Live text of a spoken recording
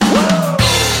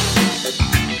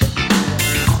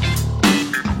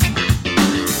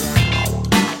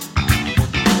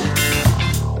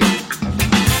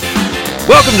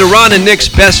Welcome to Ron and Nick's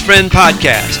Best Friend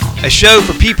Podcast, a show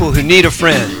for people who need a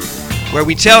friend, where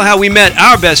we tell how we met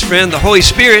our best friend, the Holy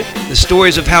Spirit, the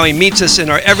stories of how he meets us in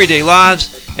our everyday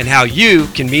lives, and how you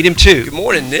can meet him too. Good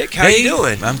morning, Nick. How you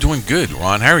doing? I'm doing good,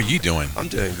 Ron. How are you doing? I'm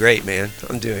doing great, man.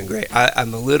 I'm doing great.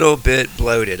 I'm a little bit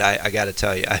bloated. I got to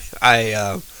tell you.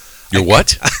 You're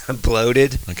what? I'm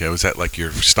bloated. Okay, was that like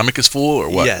your stomach is full or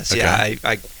what? Yes, okay.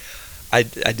 yeah. I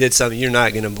did something you're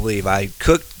not going to believe. I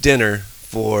cooked dinner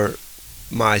for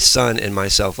my son and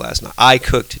myself last night. I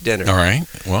cooked dinner. All right.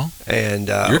 Well, and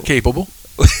you're capable.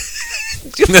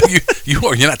 No, you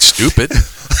are. You're not stupid.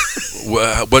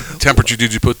 What temperature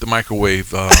did you put the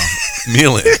microwave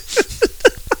meal in?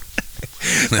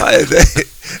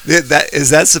 Is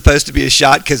that supposed to be a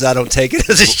shot? Because I don't take it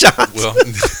as a shot. Well,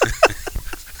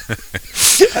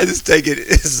 I just take it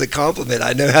as a compliment.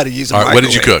 I know how to use a all right.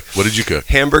 microwave. What did you cook?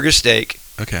 Hamburger steak.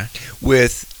 Okay.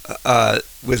 With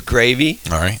gravy.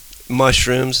 All right.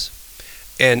 Mushrooms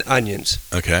and onions.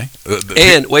 Okay.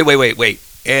 And wait.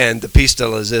 And the piece de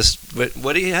resist.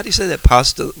 How do you say that?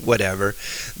 Pasta, whatever.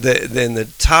 Then the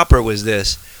topper was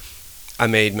this. I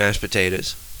made mashed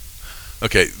potatoes.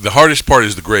 Okay. The hardest part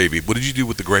is the gravy. What did you do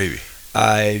with the gravy?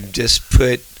 I just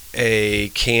put a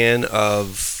can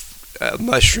of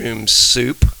mushroom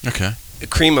soup. Okay. A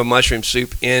cream of mushroom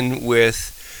soup in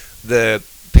with the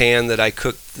pan that I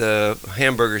cooked the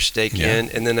hamburger steak in,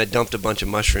 and then I dumped a bunch of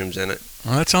mushrooms in it.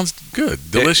 Well, that sounds good.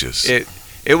 Delicious.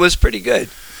 It was pretty good.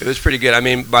 It was pretty good. I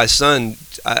mean, my son,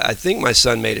 I think my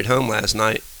son made it home last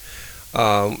night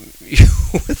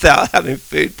without having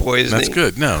food poisoning. That's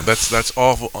good. No, that's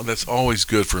awful. That's always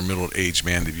good for a middle-aged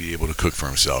man to be able to cook for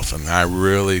himself, and I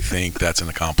really think that's an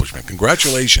accomplishment.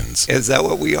 Congratulations. Is that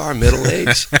what we are,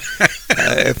 middle-aged?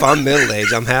 If I'm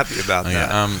middle-aged, I'm happy about that.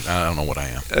 Yeah, I don't know what I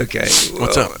am. Okay.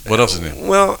 What's up? What else is new?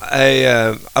 Well,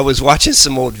 I was watching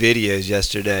some old videos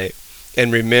yesterday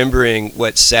and remembering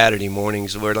what Saturday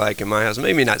mornings were like in my house.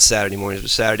 Maybe not Saturday mornings,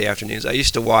 but Saturday afternoons. I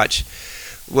used to watch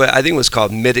what I think was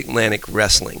called Mid-Atlantic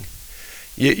Wrestling.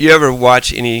 You ever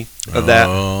watch any of that?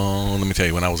 Oh, let me tell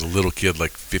you, when I was a little kid,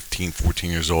 like 15, 14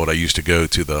 years old, I used to go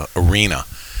to the arena,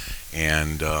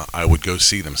 and I would go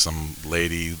see them. Some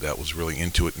lady that was really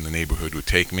into it in the neighborhood would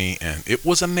take me, and it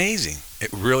was amazing.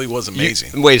 It really was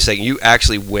amazing. Wait a second, you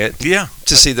actually went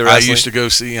to see the wrestling? I used to go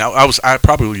see, I was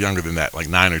probably younger than that, like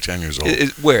 9 or 10 years old.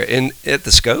 Where? At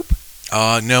the Scope?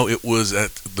 No, it was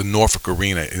at the Norfolk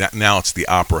Arena. Now it's the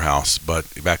Opera House, but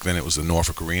back then it was the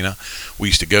Norfolk Arena. We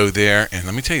used to go there, and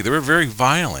let me tell you, they were very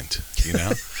violent, you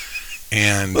know.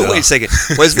 And wait a second.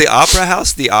 Was the Opera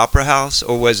House,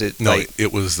 or was it? No,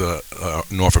 it was the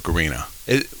Norfolk Arena.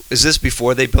 Is this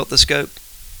before they built the Scope?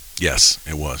 Yes,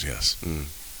 it was. Yes.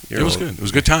 It was good. It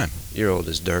was a good time. You're old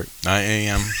as dirt. I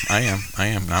am.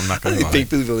 I'm not going to lie. I think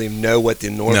people even know what the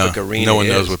Norfolk Arena is. No one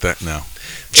knows what that. No.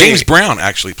 James Brown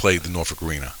actually played the Norfolk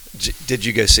Arena. Did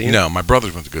you go see him? No, my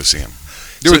brothers went to go see him.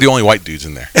 They were the only white dudes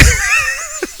in there.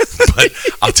 But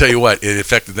I'll tell you what, it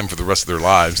affected them for the rest of their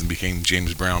lives and became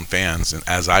James Brown fans. And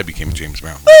as I became James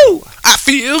Brown, woo! I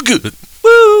feel good. Woo,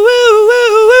 woo,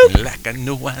 woo, woo. Like I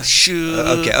know I should.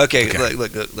 Okay.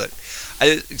 Look.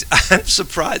 I'm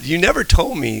surprised. You never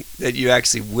told me that you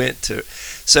actually went to.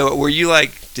 So were you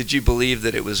like, did you believe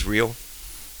that it was real?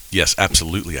 Yes,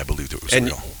 absolutely. I believed it was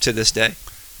real. To this day?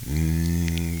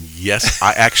 Yes,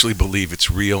 I actually believe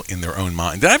it's real in their own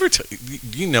mind. Did I ever tell you?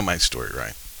 You know my story,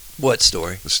 right? What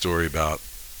story? The story about.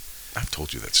 I've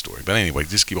told you that story. But anyway,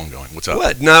 just keep on going. What's up?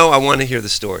 What? No, I want to hear the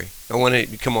story. I want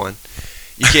to. Come on.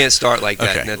 You can't start like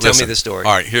that. Okay, now tell me the story.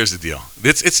 All right, here's the deal.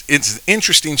 It's an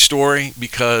interesting story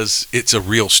because it's a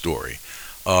real story.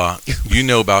 You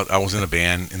know about I was in a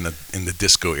band in the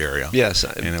disco area. Yes,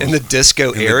 in the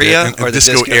disco area or the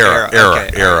disco era,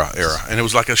 and it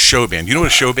was like a show band. You know what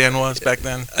a show band was back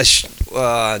then?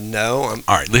 No.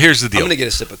 All right, here's the deal. I'm gonna get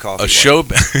a sip of coffee.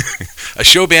 A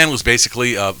show band was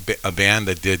basically a band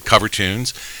that did cover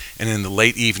tunes, and in the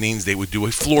late evenings they would do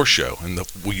a floor show, and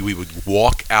we would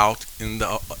walk out in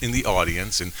the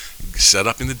audience and set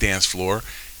up in the dance floor.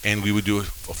 And we would do a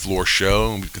floor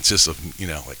show, and it would consist of,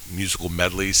 like musical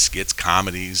medleys, skits,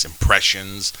 comedies,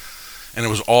 impressions. And it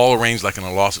was all arranged like in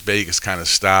a Las Vegas kind of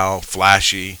style,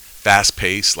 flashy,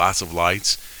 fast-paced, lots of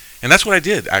lights. And that's what I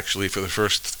did, actually, for the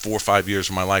first 4 or 5 years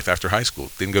of my life after high school.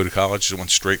 Didn't go to college, just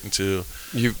went straight into...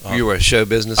 You were a show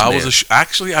business man?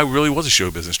 I really was a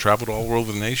show business. Traveled all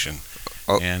over the nation.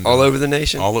 All over the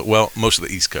nation? Most of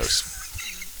the East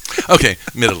Coast. Okay,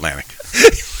 Mid-Atlantic.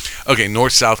 Okay,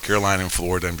 North, South Carolina, and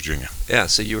Florida, and Virginia. Yeah,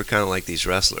 so you were kind of like these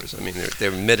wrestlers. I mean, they're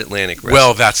Mid-Atlantic wrestlers.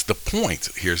 Well, that's the point.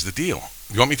 Here's the deal.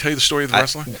 You want me to tell you the story of the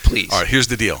wrestler? Please. All right, here's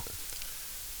the deal.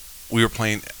 We were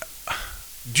playing...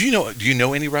 Do you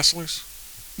know any wrestlers?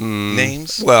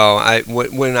 names? Well,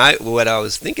 what I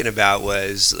was thinking about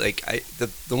was like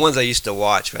the ones I used to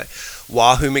watch. Right?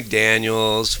 Wahoo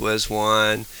McDaniels was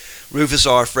one. Rufus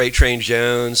R. Freight Train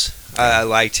Jones. I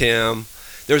liked him.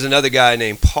 There was another guy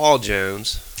named Paul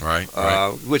Jones. Right.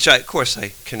 Which of course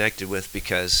I connected with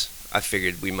because I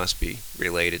figured we must be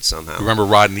related somehow. Remember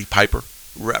Rodney Piper?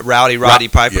 Rowdy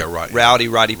Piper. Yeah, right. Rowdy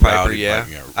Piper. Rowdy Yeah.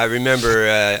 Piper, yeah. I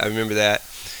remember that.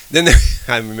 Then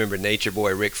I remember Nature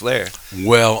Boy Ric Flair.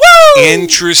 Well,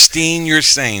 interesting you're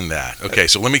saying that. Okay,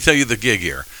 so let me tell you the gig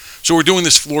here. So we're doing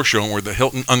this floor show, and we're at the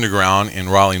Hilton Underground in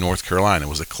Raleigh, North Carolina. It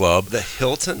was a club. The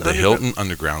Hilton Underground? The Hilton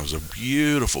Underground was a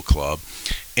beautiful club.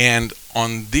 And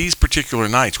on these particular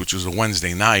nights, which was a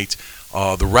Wednesday night,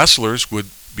 the wrestlers would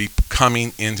be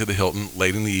coming into the Hilton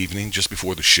late in the evening, just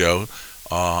before the show.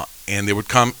 And they would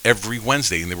come every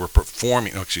Wednesday, and they were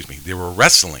performing. Oh, excuse me, they were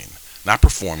wrestling. Not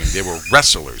performing, they were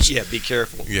wrestlers. Yeah, be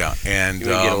careful. Yeah, and you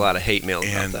would get a lot of hate mail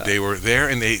about and that. they were there,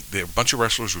 and a bunch of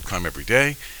wrestlers would come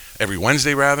every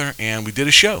Wednesday rather, and we did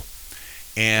a show,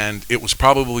 and it was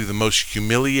probably the most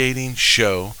humiliating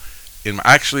show.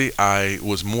 Actually, I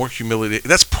was more humiliated.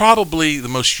 That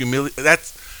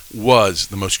was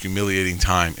the most humiliating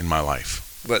time in my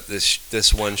life. But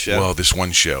this one show. Well, this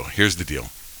one show. Here's the deal.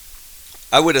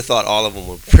 I would have thought all of them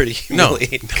were pretty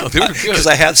humiliating. No, they were good. Because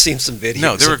I have seen some videos.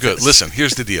 No, they were good. Listen,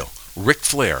 here's the deal. Ric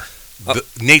Flair, the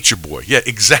Nature Boy. Yeah,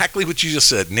 exactly what you just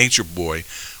said. Nature Boy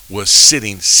was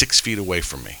sitting 6 feet away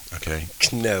from me. Okay.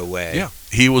 No way. Yeah,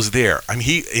 he was there. I mean,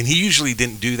 he usually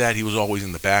didn't do that. He was always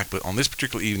in the back. But on this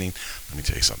particular evening, let me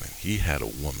tell you something. He had a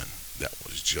woman that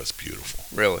was just beautiful.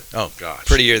 Really? Oh gosh.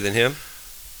 Prettier than him?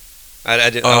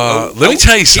 I didn't. Let me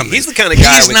tell you something. He's the kind of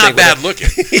guy. He's not bad looking,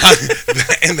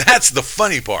 and that's the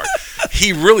funny part.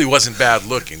 He really wasn't bad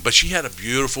looking, but she had a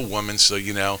beautiful woman. So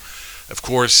of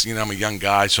course, I'm a young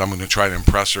guy, so I'm going to try to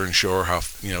impress her and show her how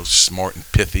smart and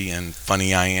pithy and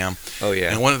funny I am. Oh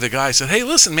yeah. And one of the guys said, "Hey,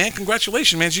 listen, man,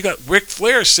 congratulations, man! You got Ric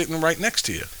Flair sitting right next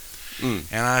to you."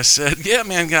 And I said, "Yeah,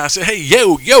 man." I said, "Hey,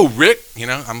 yo, Rick.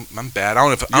 I'm bad. I don't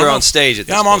know if you're on stage at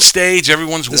this I'm point. on stage.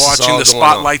 Everyone's watching. The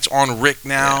spotlight's on Rick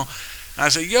now." Yeah. I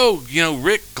said, "Yo,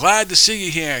 Rick, glad to see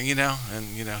you here."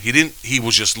 And he didn't. He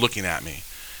was just looking at me,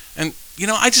 and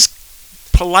I just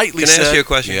politely said, "Can I ask you a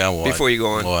question?" Yeah, what? Before you go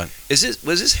on, what?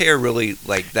 Was his hair really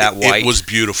like that white? It was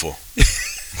beautiful.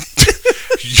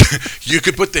 You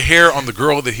could put the hair on the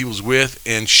girl that he was with,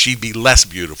 and she'd be less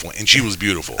beautiful, and she was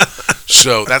beautiful.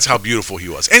 So that's how beautiful he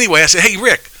was. Anyway, I said, "Hey,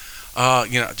 Rick,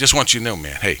 just want you to know,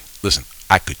 man. Hey, listen,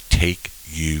 I could take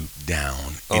you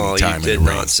down anytime in the ring." You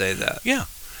did not say that. Yeah.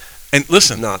 And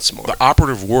listen, not smart. The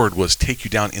operative word was take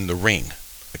you down in the ring.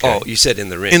 Okay? Oh, you said in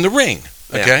the ring. In the ring.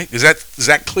 Okay. Yeah. Is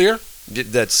that clear?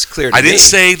 That's clear to me. I didn't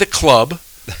say the club.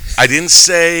 I didn't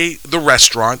say the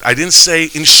restaurant. I didn't say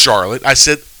in Charlotte. I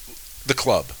said the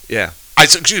club. Yeah. I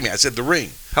said the ring.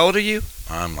 How old are you?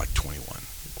 I'm like 21.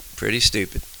 Pretty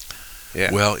stupid.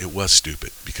 Yeah. Well, it was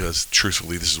stupid because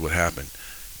truthfully, this is what happened,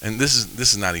 and this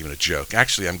is not even a joke.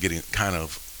 Actually, I'm getting kind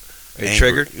of. Are you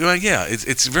triggered? Well, yeah,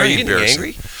 it's very embarrassing. Are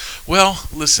you getting angry? Well,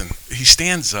 listen, he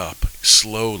stands up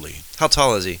slowly. How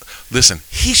tall is he? Listen,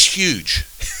 he's huge,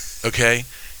 okay?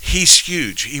 He's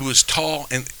huge. He was tall,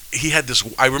 and he had this,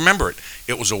 I remember it.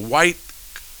 It was a white,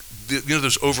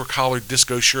 those over-collared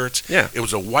disco shirts? Yeah. It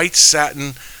was a white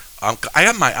satin. I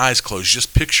have my eyes closed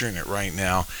just picturing it right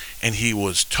now, and he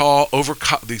was tall,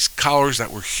 these collars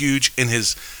that were huge, and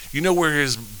where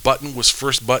his button was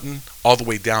first button? All the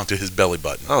way down to his belly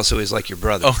button. Oh, so he's like your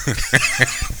brother. Oh.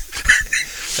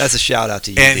 That's a shout out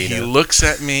to you, and Dino. He looks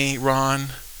at me, Ron,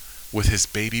 with his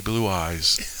baby blue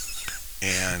eyes.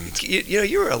 And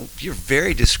you're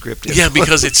very descriptive. Yeah,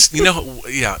 because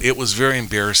it was very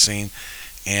embarrassing,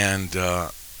 and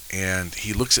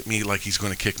he looks at me like he's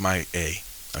going to kick my A.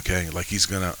 Okay, like he's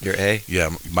gonna. Your A. Yeah,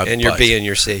 my and butt. your B and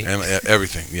your C. And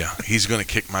everything. Yeah, he's gonna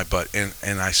kick my butt,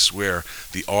 and I swear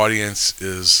the audience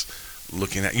is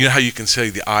looking at. You know how you can say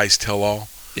the eyes tell all?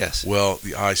 Yes. Well,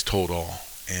 the eyes told all,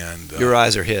 and your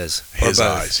eyes are his. His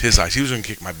eyes. His eyes. He was gonna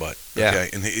kick my butt. Yeah. Okay,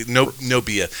 and no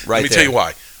BS. Right. Let me tell you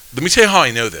why. Let me tell you how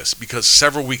I know this. Because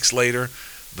several weeks later,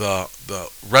 the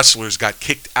wrestlers got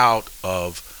kicked out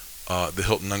of the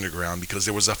Hilton Underground because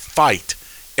there was a fight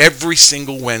every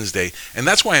single Wednesday, and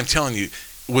that's why I'm telling you.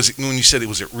 When you said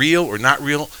was it real or not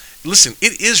real? Listen,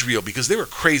 it is real because they were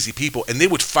crazy people, and they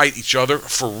would fight each other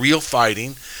for real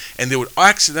fighting, and they would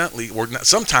accidentally or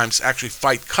sometimes actually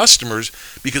fight customers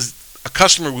because a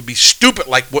customer would be stupid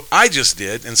like what I just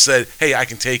did and said, "Hey, I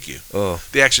can take you." Oh.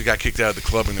 They actually got kicked out of the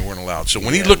club and they weren't allowed. So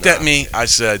when he looked at me, I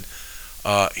said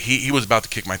he was about to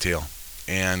kick my tail,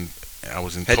 and I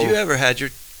was in. Had you ever had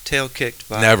your tail kicked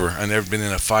by? Never. I've never been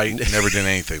in a fight. Never done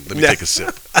anything. Let me take a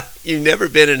sip. You've never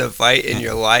been in a fight in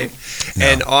your life,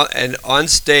 No. and on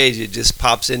stage it just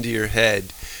pops into your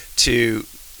head to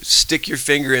stick your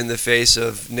finger in the face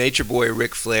of Nature Boy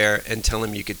Ric Flair and tell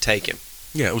him you could take him.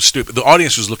 Yeah, it was stupid. The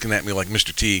audience was looking at me like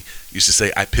Mr. T used to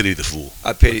say, "I pity the fool."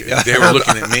 I pity. They were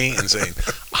looking at me and saying,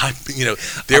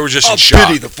 they were just in I shock.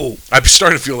 pity the fool. I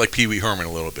started to feel like Pee Wee Herman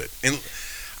a little bit. And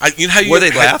you know how you Were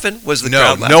they laughing? Was the no,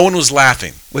 crowd laughing? no one was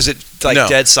laughing. Was it like No.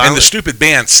 dead silent? And the stupid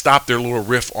band stopped their little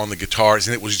riff on the guitars,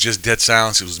 and it was just dead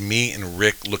silence. It was me and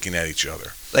Rick looking at each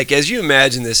other. Like, as you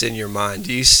imagine this in your mind,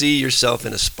 do you see yourself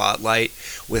in a spotlight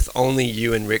with only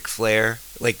you and Ric Flair?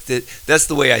 Like, that's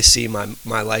the way I see my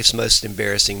life's most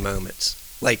embarrassing moments.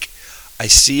 Like, I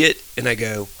see it and I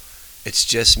go, it's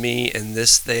just me and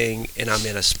this thing, and I'm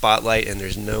in a spotlight and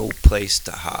there's no place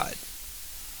to hide.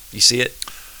 You see it?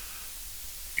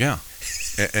 Yeah.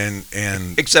 And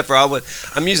Except for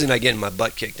I'm usually not getting my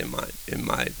butt kicked in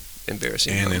my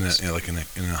embarrassing and moments.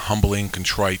 in a humbling,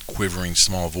 contrite, quivering,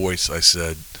 small voice, I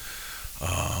said,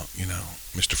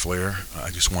 Mr. Flair, I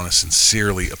just want to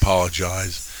sincerely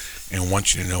apologize and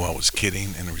want you to know I was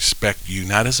kidding and respect you,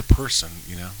 not as a person,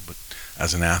 but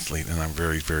as an athlete, and I'm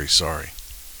very, very sorry.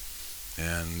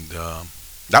 And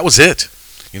that was it.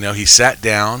 He sat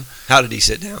down. How did he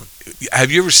sit down?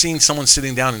 Have you ever seen someone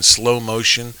sitting down in slow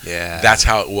motion? Yeah. That's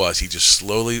how it was. He just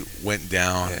slowly went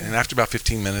down, Yeah. and after about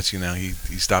 15 minutes, he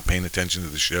stopped paying attention to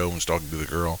the show and was talking to the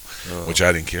girl, Oh. which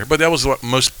I didn't care. But that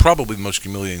was probably the most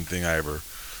humiliating thing I ever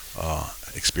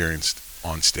experienced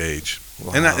on stage.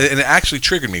 Wow. And it actually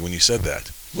triggered me when you said that.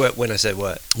 What, when I said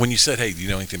what? When you said, "Hey, do you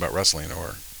know anything about wrestling?"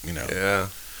 Or Yeah.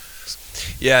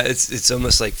 Yeah, it's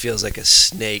almost like feels like a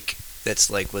snake that's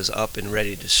like was up and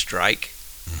ready to strike,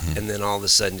 Mhm. and then all of a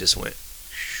sudden just went,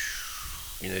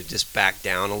 just back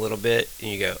down a little bit,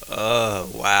 and you go, oh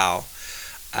wow,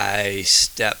 I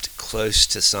stepped close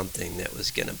to something that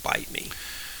was gonna bite me.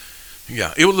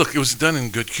 Yeah, it was done in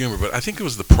good humor, but I think it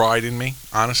was the pride in me,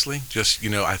 honestly. Just,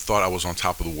 I thought I was on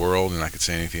top of the world and I could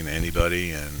say anything to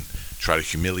anybody and try to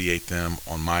humiliate them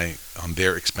on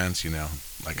their expense,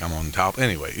 like I'm on top.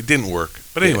 Anyway, it didn't work.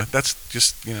 But anyway, that's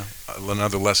just,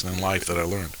 another lesson in life that I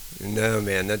learned. No,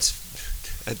 man, that's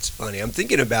funny. I'm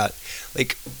thinking about,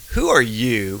 like, who are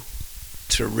you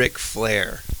to Ric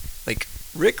Flair? Like,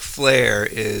 Ric Flair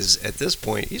is, at this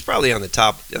point, he's probably on the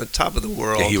top of the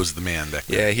world. Yeah, he was the man back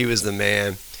then. Yeah, he was the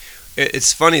man.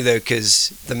 It's funny, though, because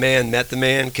the man met the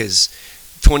man, because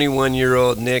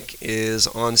 21-year-old Nick is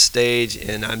on stage,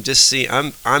 and I'm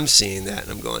seeing that,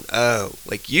 and I'm going, oh,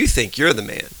 like, you think you're the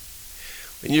man.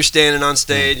 When you're standing on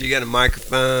stage, you got a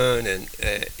microphone, and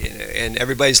and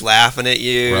everybody's laughing at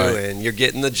you, Right. and you're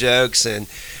getting the jokes, and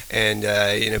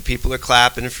people are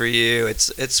clapping for you.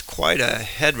 It's quite a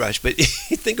head rush. But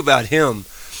you think about him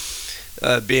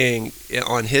being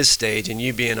on his stage and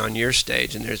you being on your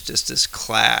stage, and there's just this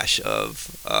clash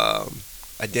of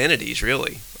identities.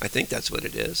 Really, I think that's what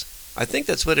it is.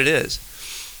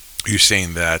 You're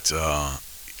saying that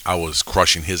I was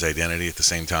crushing his identity at the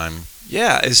same time?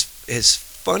 Yeah, as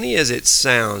funny as it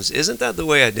sounds, isn't that the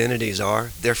way identities are?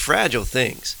 They're fragile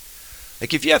things.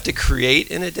 Like, if you have to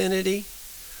create an identity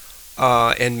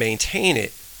and maintain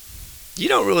it, you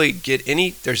don't really get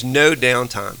there's no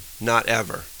downtime. Not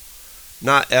ever.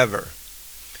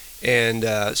 And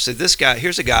so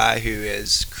here's a guy who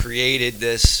has created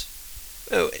this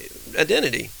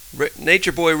identity.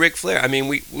 Nature Boy Ric Flair. I mean,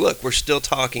 we're still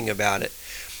talking about it.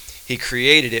 He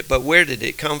created it, but where did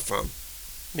it come from?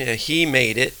 Yeah, he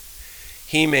made it.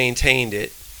 He maintained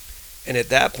it, and at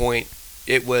that point,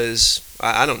 it was.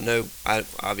 I don't know.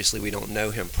 Obviously, we don't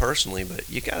know him personally, but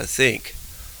you got to think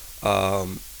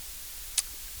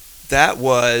that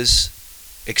was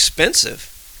expensive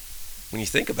when you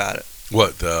think about it.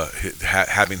 What,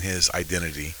 having his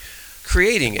identity,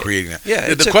 Creating it.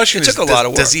 Yeah, the question is, took a lot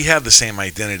of work. does he have the same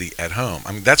identity at home?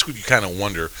 I mean, that's what you kind of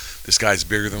wonder. This guy's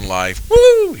bigger than life.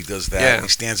 Woo! He does that. Yeah. And he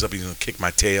stands up. He's going to kick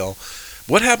my tail.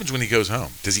 What happens when he goes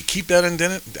home? Does he keep that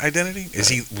identity? Is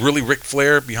he really Ric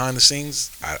Flair behind the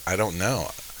scenes? I don't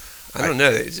know. I don't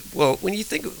know. Well, when you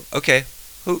think, okay,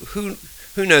 who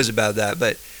knows about that?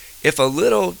 But if a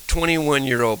little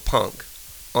 21-year-old punk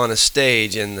on a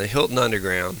stage in the Hilton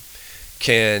Underground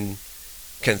can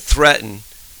threaten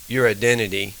your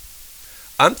identity,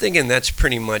 I'm thinking that's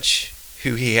pretty much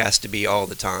who he has to be all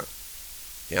the time.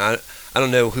 I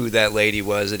don't know who that lady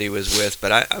was that he was with,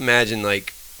 but I imagine,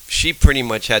 like, she pretty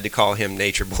much had to call him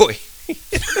Nature Boy.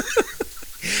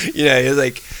 It's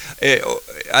like,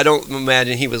 I don't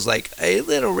imagine he was like, hey,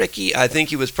 little Ricky. I think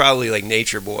he was probably like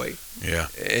Nature Boy. Yeah.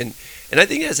 And I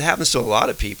think that happens to a lot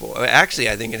of people. Actually,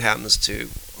 I think it happens to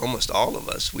almost all of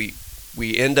us, we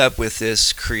end up with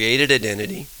this created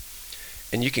identity,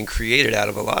 and you can create it out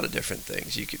of a lot of different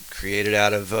things. You could create it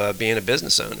out of being a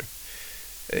business owner.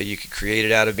 You could create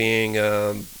it out of being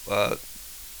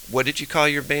what did you call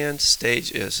your band?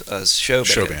 Stage is a show band.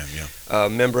 Show band, yeah. A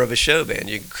member of a show band.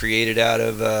 You can create it out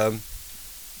of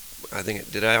I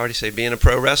think, did I already say being a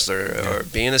pro wrestler, or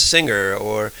being a singer,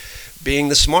 or being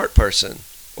the smart person,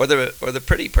 or the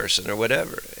pretty person, or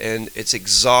whatever. And it's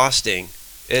exhausting.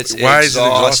 Why is it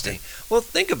exhausting? Well,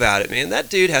 think about it, man. That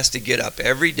dude has to get up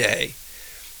every day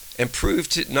and prove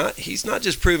he's not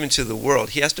just proving to the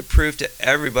world. He has to prove to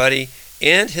everybody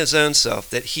and his own self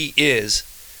that he is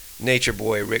Nature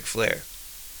Boy Ric Flair.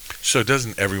 So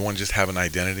doesn't everyone just have an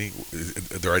identity?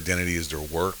 Their identity is their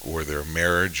work, or their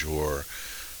marriage, or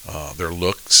their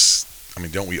looks. I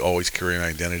mean, don't we always carry an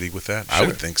identity with that? Sure. I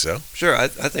would think so. Sure, I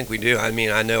think we do. I mean,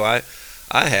 I know I've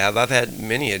had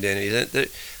many identities.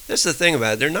 That's the thing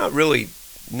about it. They're not really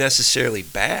necessarily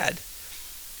bad.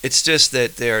 It's just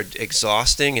that they're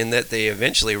exhausting and that they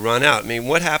eventually run out. I mean,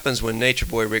 what happens when Nature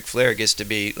Boy Ric Flair gets to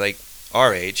be like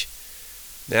our age?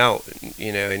 Now,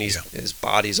 and his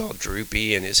body's all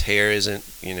droopy and his hair isn't,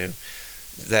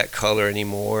 that color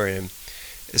anymore, and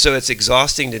so it's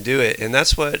exhausting to do it. And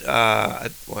that's what I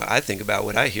think about.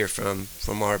 What I hear from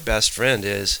our best friend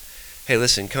is, hey,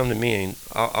 listen, come to me and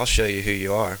I'll show you who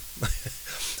you are.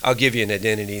 I'll give you an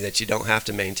identity that you don't have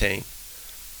to maintain.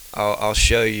 I'll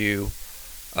show you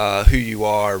who you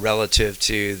are relative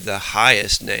to the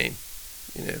highest name.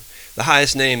 The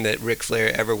highest name that Ric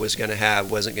Flair ever was going to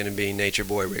have wasn't going to be Nature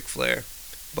Boy Ric Flair,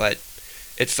 but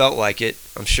it felt like it.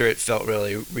 I'm sure it felt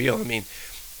really real. I mean,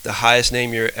 the highest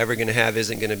name you're ever going to have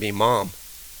isn't going to be mom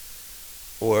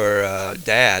or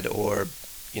dad or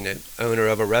owner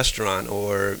of a restaurant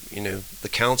or the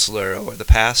counselor or the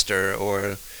pastor.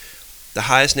 Or the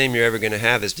highest name you're ever going to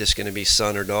have is just going to be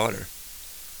son or daughter.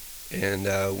 And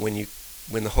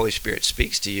when the Holy Spirit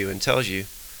speaks to you and tells you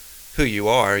who you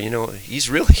are,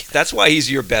 that's why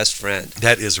he's your best friend.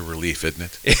 That is a relief, isn't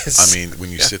it? Yes. I mean,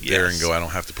 when you sit there Yes. and go, I don't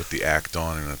have to put the act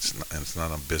on, and it's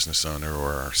not a business owner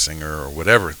or a singer or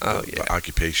whatever the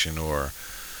occupation or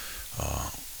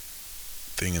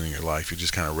thing in your life. You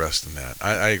just kind of rest in that.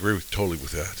 I agree totally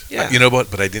with that. Yeah.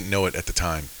 But I didn't know it at the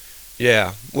time.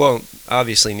 Yeah. Well,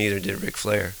 obviously neither did Ric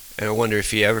Flair, and I wonder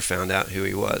if he ever found out who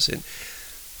he was. And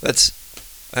that's.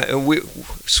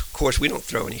 Of course, we don't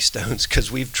throw any stones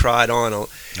because we've tried on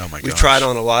tried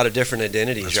on a lot of different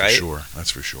identities, That's right?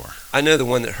 That's for sure. I know the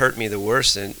one that hurt me the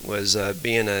worst was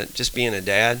being a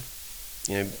dad,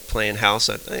 playing house.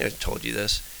 I think I told you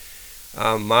this.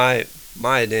 My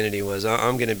identity was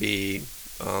I'm going to be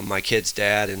my kid's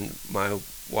dad and my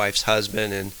wife's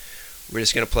husband, and we're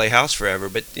just going to play house forever.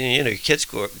 But kids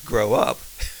grow up,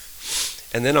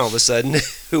 and then all of a sudden,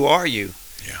 who are you?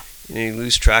 Yeah. You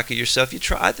lose track of yourself.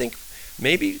 I think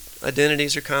maybe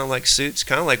identities are kind of like suits,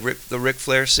 kind of like the Ric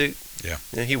Flair suit. Yeah.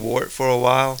 He wore it for a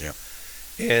while. Yeah.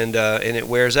 And it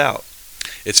wears out.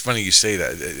 It's funny you say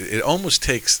that. It almost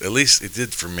takes, at least it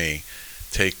did for me,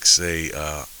 takes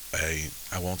I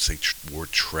won't say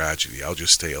word tragedy. I'll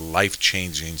just say a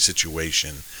life-changing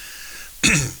situation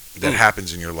that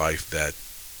happens in your life that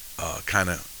kind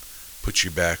of puts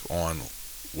you back on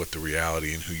what the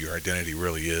reality and who your identity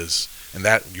really is. And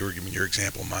that, your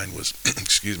example, mine was,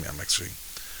 excuse me, I'm actually,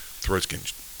 throat's getting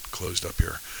closed up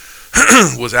here,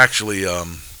 was actually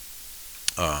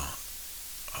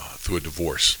through a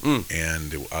divorce.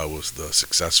 And I was the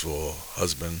successful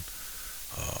husband,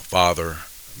 father,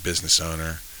 business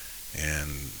owner,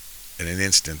 and in an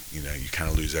instant, you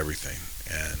kind of lose everything.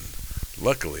 And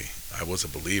luckily, I was a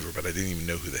believer, but I didn't even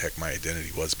know who the heck my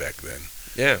identity was back then.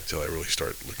 Yeah. Until I really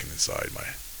started looking inside my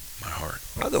heart.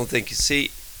 I don't think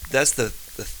that's the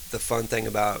fun thing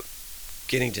about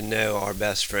getting to know our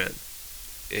best friend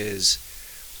is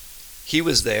he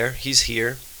was there, he's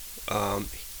here.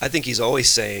 I think he's always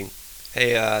saying,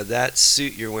 hey, that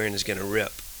suit you're wearing is going to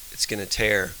rip, it's going to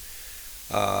tear.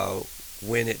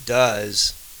 When it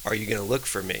does, are you going to look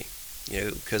for me?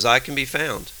 Because I can be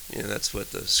found. That's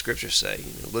what the scriptures say.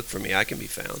 Look for me, I can be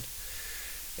found.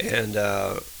 And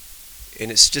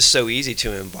it's just so easy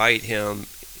to invite him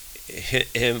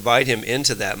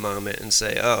into that moment and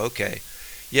say, oh, okay,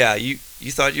 yeah, you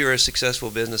thought you were a successful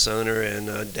business owner and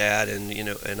a dad and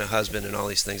and a husband and all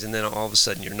these things, and then all of a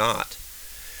sudden you're not.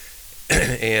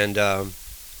 And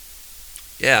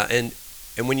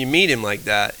and when you meet him like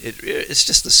that, it's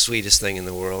just the sweetest thing in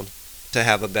the world to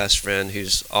have a best friend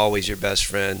who's always your best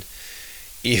friend,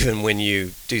 even when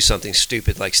you do something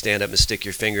stupid like stand up and stick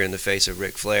your finger in the face of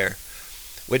Ric Flair.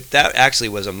 That actually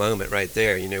was a moment right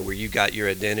there, where you got your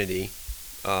identity.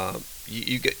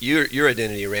 your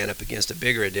identity ran up against a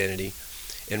bigger identity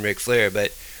in Ric Flair,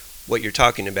 but what you're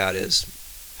talking about is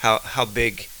how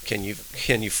big can you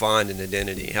find an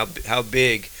identity? How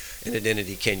big an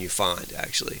identity can you find,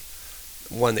 actually?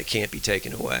 One that can't be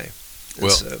taken away. And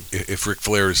well, if Ric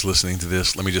Flair is listening to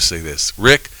this, let me just say this.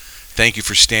 Rick, thank you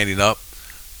for standing up,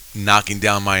 knocking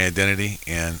down my identity,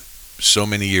 and so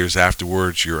many years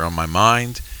afterwards, you're on my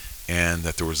mind, and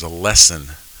that there was a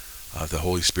lesson the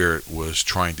Holy Spirit was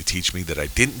trying to teach me that I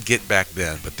didn't get back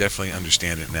then, but definitely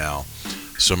understand it now,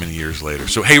 so many years later.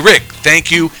 So, hey, Rick, thank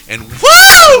you, and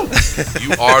woo!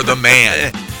 You are the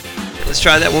man. Let's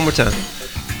try that one more time.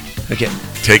 Okay.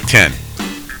 Take 10.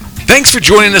 Thanks for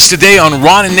joining us today on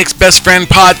Ron and Nick's Best Friend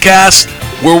podcast,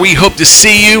 where we hope to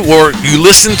see you, or you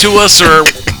listen to us, or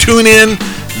tune in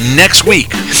next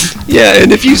week. Yeah,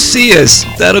 and if you see us,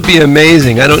 that'll be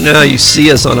amazing. I don't know how you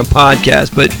see us on a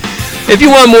podcast, but if you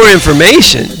want more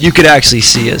information, you could actually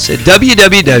see us at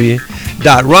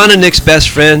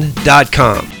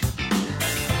www.ronandnicksbestfriend.com.